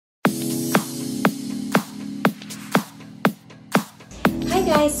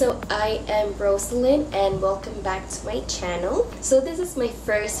guys, so I am Rosalind and welcome back to my channel. So this is my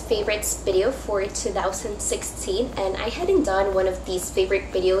first favorites video for 2016 and I hadn't done one of these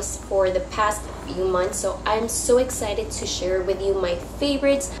favorite videos for the past few months, so I'm so excited to share with you my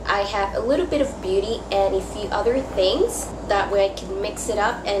favorites. I have a little bit of beauty and a few other things, that way I can mix it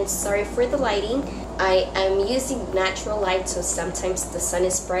up. And sorry for the lighting, I am using natural light, so sometimes the sun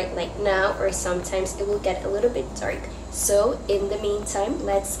is bright like now or sometimes it will get a little bit dark. So in the meantime,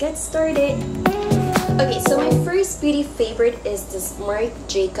 let's get started. Okay, so my first beauty favorite is this Marc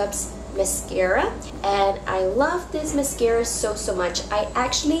Jacobs mascara, and I love this mascara so much. I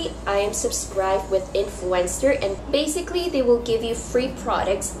am subscribed with influencer, and basically they will give you free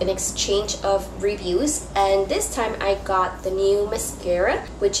products in exchange of reviews, and this time I got the new mascara,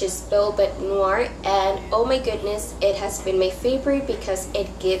 which is Velvet Noir, and oh my goodness, it has been my favorite because it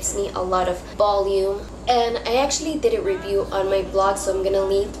gives me a lot of volume. And I actually did a review on my blog, so I'm gonna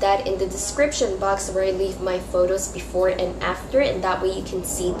leave that in the description box where I leave my photos before and after, and that way you can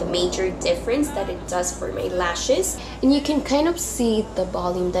see the major difference that it does for my lashes. And you can kind of see the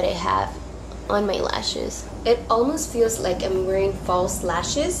volume that I have on my lashes. It almost feels like I'm wearing false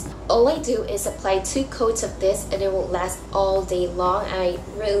lashes. All I do is apply 2 coats of this and it will last all day long. I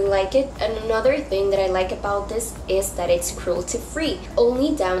really like it. And another thing that I like about this is that it's cruelty free.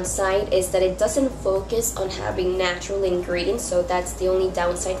 Only downside is that it doesn't focus on having natural ingredients, so that's the only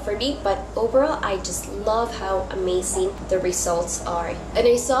downside for me. But overall, I just love how amazing the results are. And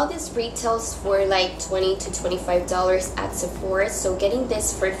I saw this retails for like $20 to $25 at Sephora, so getting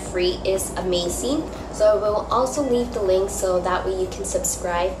this for free is amazing. So I will also leave the link so that way you can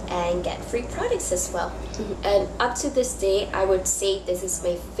subscribe and get free products as well. And up to this day, I would say this is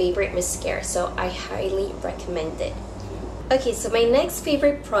my favorite mascara, so I highly recommend it. Okay, so my next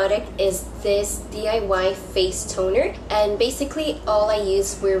favorite product is this DIY face toner, and basically all I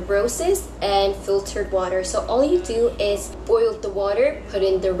use were roses and filtered water. So all you do is boil the water, put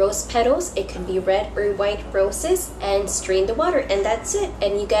in the rose petals, it could be red or white roses, and strain the water, and that's it.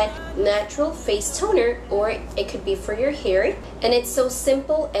 And you get natural face toner, or it could be for your hair. And it's so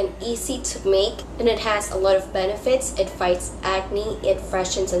simple and easy to make, and it has a lot of benefits. It fights acne, it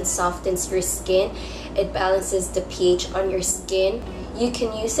freshens and softens your skin, it balances the pH on your skin. You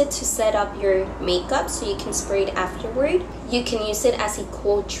can use it to set up your makeup, so you can spray it afterward. You can use it as a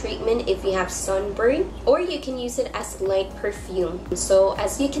cold treatment if you have sunburn, or you can use it as light perfume. So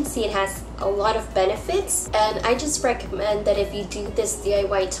as you can see, it has a lot of benefits, and I just recommend that if you do this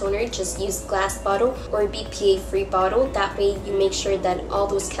DIY toner, just use glass bottle or BPA free bottle. That way you make sure that all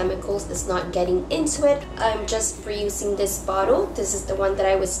those chemicals is not getting into it. I'm just reusing this bottle. This is the one that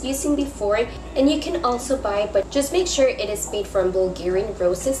I was using before, and you can also buy, but just make sure it is made from Bulgarian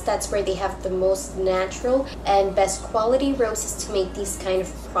roses. That's where they have the most natural and best quality roses to make these kind of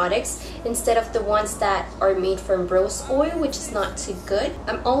products, instead of the ones that are made from rose oil, which is not too good.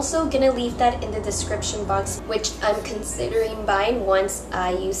 I'm also gonna leave that in the description box, which I'm considering buying once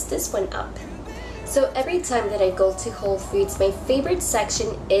I use this one up. So every time that I go to Whole Foods, my favorite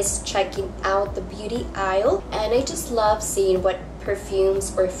section is checking out the beauty aisle, and I just love seeing what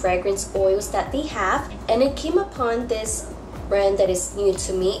perfumes or fragrance oils that they have. And I came upon this brand that is new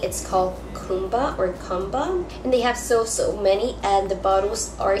to me. It's called Kumba, and they have so many, and the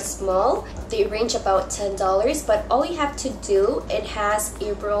bottles are small. They range about $10, but all you have to do, it has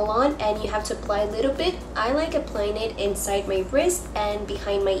a roll-on and you have to apply a little bit. I like applying it inside my wrist and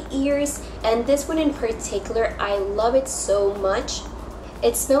behind my ears, and this one in particular, I love it so much.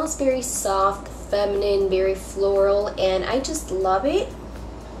 It smells very soft, feminine, very floral, and I just love it.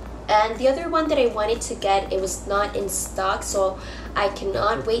 And the other one that I wanted to get, it was not in stock, so I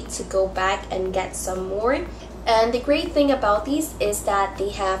cannot wait to go back and get some more. And the great thing about these is that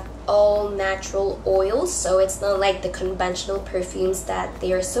they have all natural oils, so it's not like the conventional perfumes that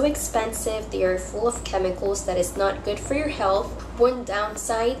they are so expensive. They are full of chemicals that is not good for your health. One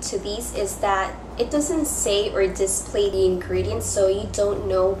downside to these is that it doesn't say or display the ingredients, so you don't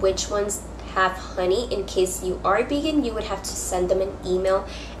know which ones have honey. In case you are vegan, you would have to send them an email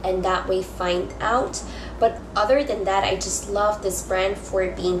and that way find out. But other than that, I just love this brand for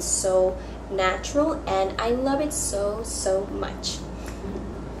being so natural, and I love it so much.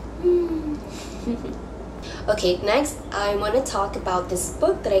 Okay, next I want to talk about this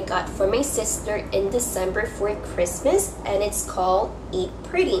book that I got for my sister in December for Christmas, and it's called Eat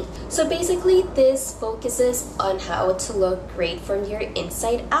Pretty. So basically this focuses on how to look great from your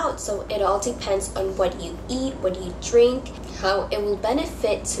inside out. So it all depends on what you eat, what you drink, how it will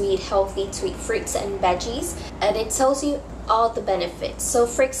benefit to eat healthy, to eat fruits and veggies, and it tells you all the benefits. So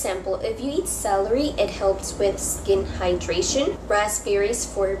for example, if you eat celery, it helps with skin hydration, raspberries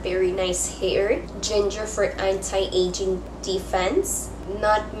for very nice hair, ginger for anti-aging defense,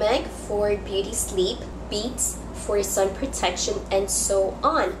 nutmeg for beauty sleep, beets for sun protection, and so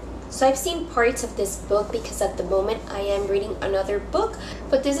on. So I've seen parts of this book because at the moment I am reading another book,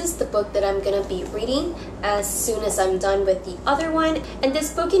 but this is the book that I'm gonna be reading as soon as I'm done with the other one. And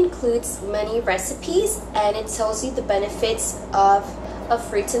this book includes many recipes and it tells you the benefits of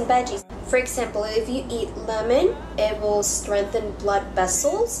fruits and veggies. For example, if you eat lemon, it will strengthen blood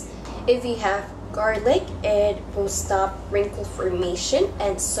vessels. If you have garlic, it will stop wrinkle formation,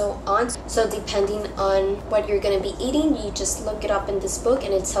 and so on. So depending on what you're going to be eating, you just look it up in this book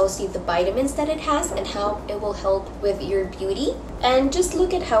and it tells you the vitamins that it has and how it will help with your beauty. And just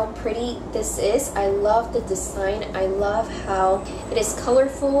look at how pretty this is. I love the design. I love how it is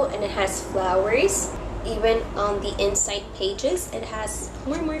colorful and it has flowers. Even on the inside pages, it has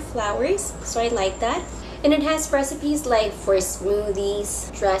more flowers, so I like that. And it has recipes like for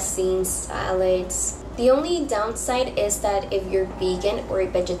smoothies, dressings, salads. The only downside is that if you're vegan or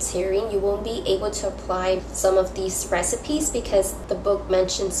vegetarian, you won't be able to apply some of these recipes because the book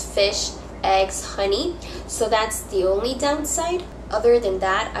mentions fish, eggs, honey. So that's the only downside. Other than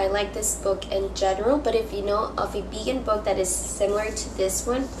that, I like this book in general, but if you know of a vegan book that is similar to this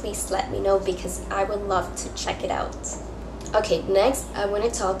one, please let me know because I would love to check it out. Okay, next I want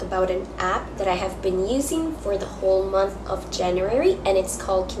to talk about an app that I have been using for the whole month of January, and it's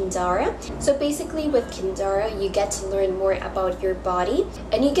called PANDORA. So basically with PANDORA, you get to learn more about your body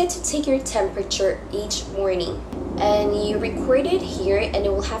and you get to take your temperature each morning. And you record it here and it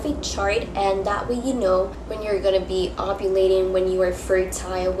will have a chart, and that way you know when you're going to be ovulating, when you are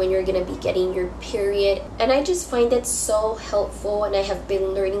fertile, when you're going to be getting your period. And I just find it so helpful, and I have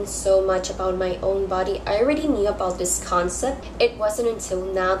been learning so much about my own body. I already knew about this concept. It wasn't until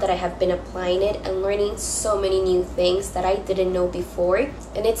now that I have been applying it and learning so many new things that I didn't know before.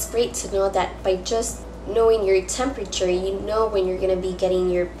 And it's great to know that by just knowing your temperature, you know when you're going to be getting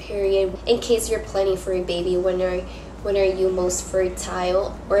your period. In case you're planning for a baby, when are you most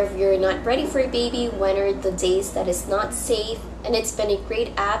fertile? Or if you're not ready for a baby, when are the days that is not safe? And it's been a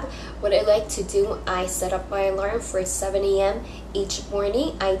great app. What I like to do, I set up my alarm for 7 a.m. each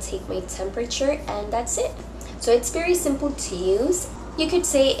morning. I take my temperature and that's it. So it's very simple to use. You could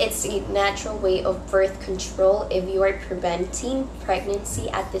say it's a natural way of birth control if you are preventing pregnancy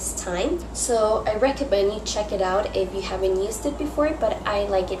at this time. So I recommend you check it out if you haven't used it before, but I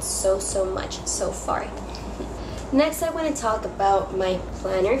like it so much so far. Next, I want to talk about my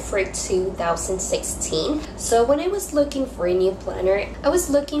planner for 2016. So when I was looking for a new planner, I was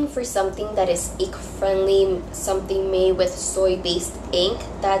looking for something that is eco-friendly, something made with soy-based ink.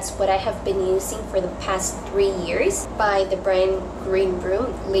 That's what I have been using for the past 3 years by the brand Green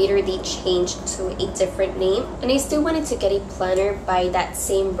Room. Later they changed to a different name, and I still wanted to get a planner by that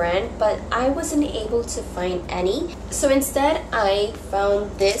same brand, but I wasn't able to find any. So instead, I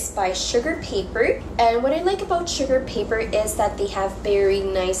found this by Sugar Paper, and what I like about Sugar Paper is that they have very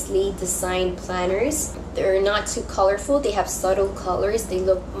nicely designed planners. They're not too colorful, they have subtle colors, they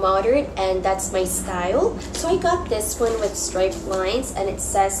look modern, and that's my style. So I got this one with striped lines, and it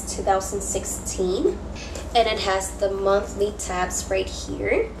says 2016, and it has the monthly tabs right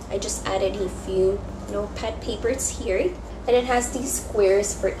here. I just added a few notepad papers here, and it has these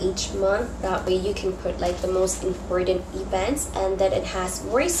squares for each month. That way you can put like the most important events, and then it has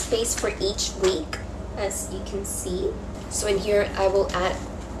more space for each week, as you can see. So in here I will add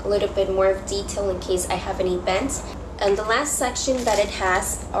a little bit more of detail in case I have an event. And the last section that it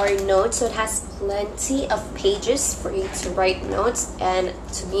has are notes, so it has plenty of pages for you to write notes, and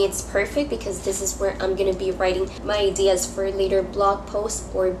to me it's perfect because this is where I'm gonna be writing my ideas for later blog posts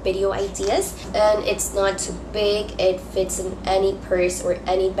or video ideas. And it's not too big, it fits in any purse or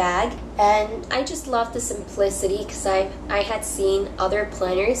any bag, and I just love the simplicity because I had seen other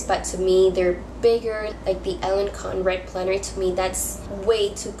planners, but to me they're bigger, like the Ellen Conrad planner. To me that's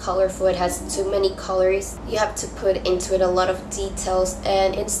way too colorful. It has too many colors, you have to put into it a lot of details,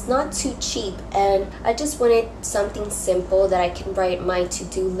 and it's not too cheap. And I just wanted something simple that I can write my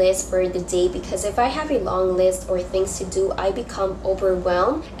to-do list for the day, because if I have a long list or things to do, I become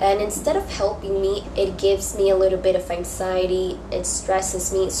overwhelmed, and instead of helping me, it gives me a little bit of anxiety, it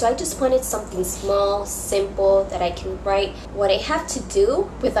stresses me. So I just wanted something small, simple, that I can write what I have to do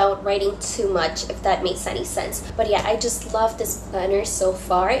without writing too much, if that makes any sense. But yeah, I just love this planner so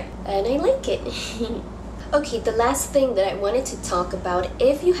far, and I like it. Okay, the last thing that I wanted to talk about,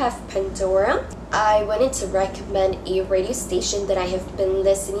 if you have PANDORA, I wanted to recommend a radio station that I have been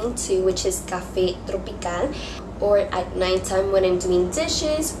listening to, which is Café Tropical, or at nighttime when I'm doing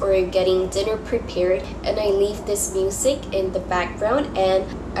dishes or getting dinner prepared, and I leave this music in the background, and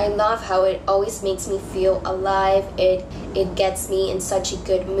I love how it always makes me feel alive. It gets me in such a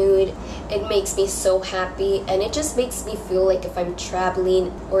good mood. It makes me so happy, and it just makes me feel like if I'm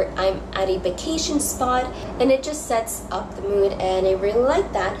traveling or I'm at a vacation spot, and it just sets up the mood, and I really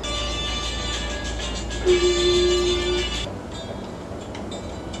like that.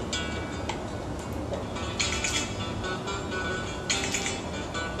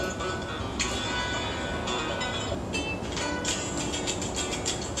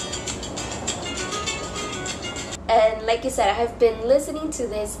 And like I said, I have been listening to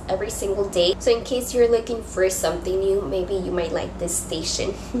this every single day. So in case you're looking for something new, maybe you might like this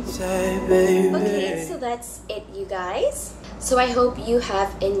station. Okay, so that's it, you guys. So I hope you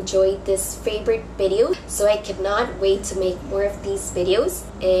have enjoyed this favorite video. So I cannot wait to make more of these videos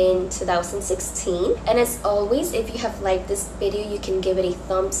in 2016. And as always, if you have liked this video, you can give it a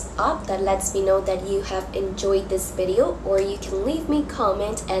thumbs up. That lets me know that you have enjoyed this video, or you can leave me a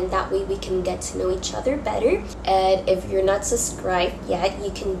comment, and that way we can get to know each other better. And if you're not subscribed yet,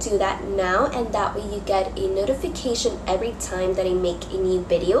 you can do that now, and that way you get a notification every time that I make a new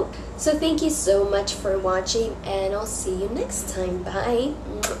video. So thank you so much for watching, and I'll see you next time. Bye.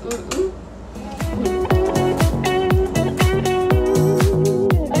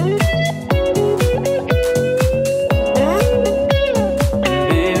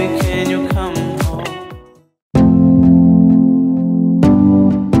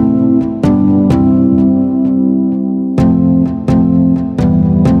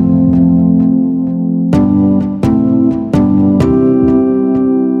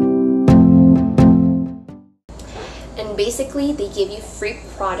 And basically they give you free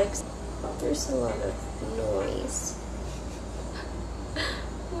products. There's a lot of noise.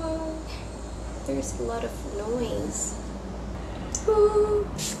 There's a lot of noise. Ooh.